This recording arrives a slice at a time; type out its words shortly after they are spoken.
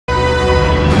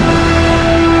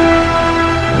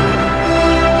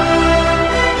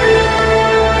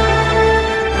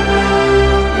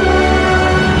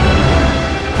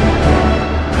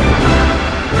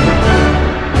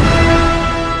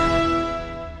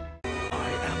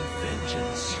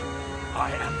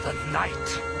the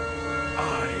night.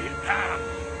 I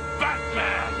am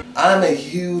Batman! I'm a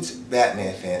huge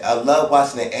Batman fan. I love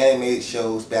watching the animated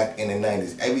shows back in the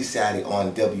 90s every Saturday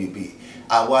on WB.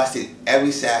 I watched it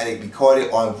every Saturday,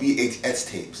 recorded on VHS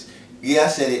tapes. Yeah, I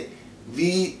said it,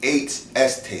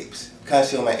 VHS tapes. I'm kind of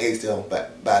showing my age though,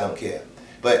 but I don't care.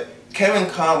 But Kevin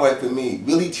Conroy for me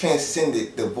really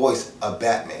transcended the voice of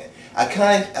Batman. I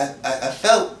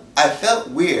felt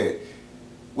weird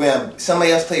when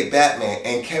somebody else played Batman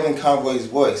and Kevin Conroy's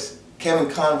voice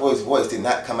did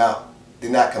not come out.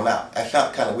 I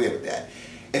felt kind of weird with that.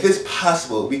 If it's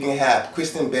possible, we can have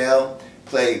Christian Bale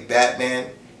play Batman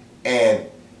and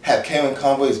have Kevin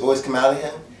Conroy's voice come out of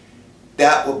him.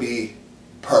 That would be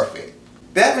perfect.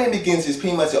 Batman Begins is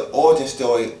pretty much an origin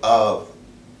story of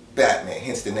Batman,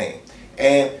 hence the name.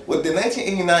 And what the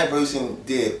 1989 version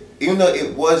did, even though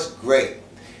it was great,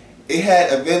 it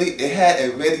had a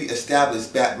really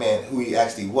established Batman who he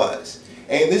actually was.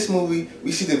 And in this movie,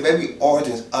 we see the very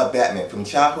origins of Batman, from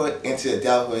childhood into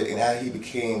adulthood, and how he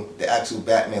became the actual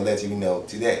Batman legend we know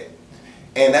today.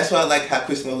 And that's why I like how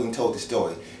Christopher Nolan told the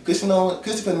story.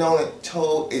 Christopher Nolan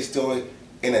told a story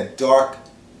in a dark,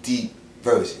 deep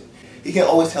version. He can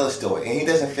always tell a story, and he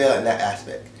doesn't fail in that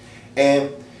aspect. And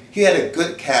he had a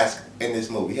good cast in this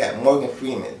movie. He had Morgan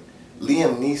Freeman,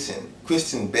 Liam Neeson,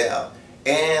 Christian Bale,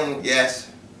 and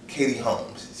yes, Katie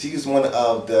Holmes. She was one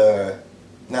of the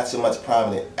not so much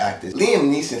prominent actors.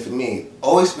 Liam Neeson, for me,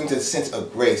 always brings a sense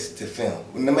of grace to film.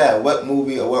 No matter what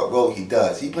movie or what role he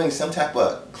does, he brings some type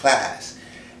of class.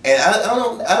 And I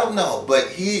don't know, but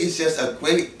he is just a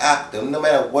great actor no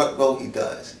matter what role he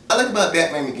does. What I like about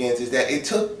Batman Begins is that it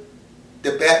took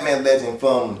the Batman legend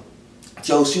from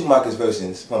Joe Schumacher's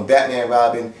versions, from Batman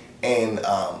Robin and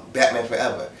Batman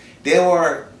Forever. They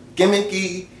were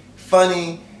gimmicky,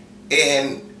 funny,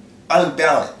 and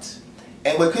unbalanced.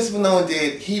 And what Christopher Nolan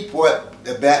did, he brought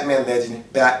the Batman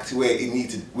legend back to where it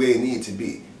needed to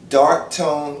be. Dark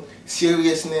tone,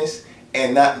 seriousness,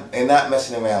 and not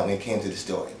messing around when it came to the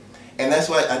story. And that's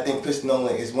why I think Christopher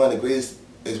Nolan is one of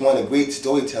the great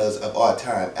storytellers of our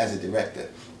time as a director.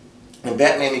 And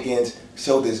Batman Begins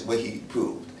showed us what he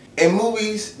proved. In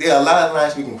movies, there are a lot of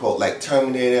lines we can quote, like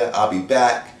Terminator, I'll be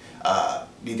back,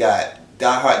 we got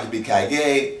Die Hard,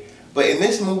 Yippee-Ki-Yay. But in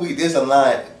this movie, there's a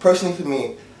line, personally for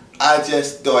me, I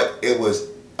just thought it was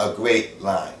a great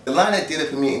line. The line that did it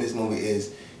for me in this movie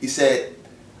is, he said,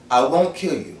 I won't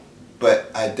kill you,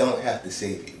 but I don't have to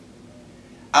save you.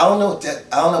 I don't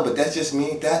know, but that's just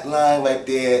me. That line right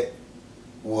there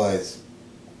was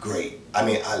great. I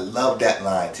mean, I love that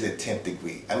line to the 10th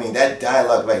degree. I mean, that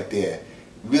dialogue right there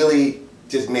really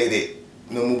just made the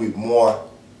movie more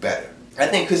better. I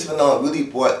think Christopher Nolan really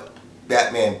brought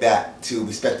Batman back to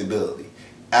respectability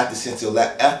after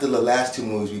the last two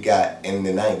movies we got in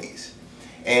the 90s.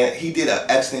 And he did an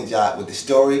excellent job with the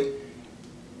story,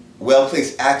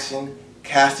 well-placed action,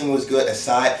 casting was good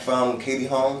aside from Katie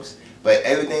Holmes, but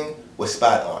everything was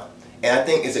spot on. And I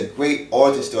think it's a great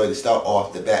origin story to start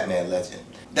off the Batman legend.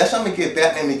 That's why I'm going to give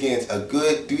Batman Begins a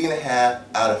good 3.5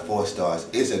 out of 4 stars.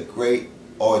 It's a great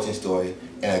origin story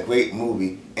and a great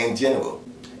movie in general.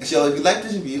 And so if you like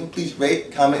this review, please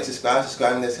rate, comment, subscribe.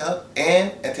 Subscribing does help.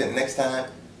 And until next time,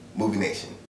 Movie Nation.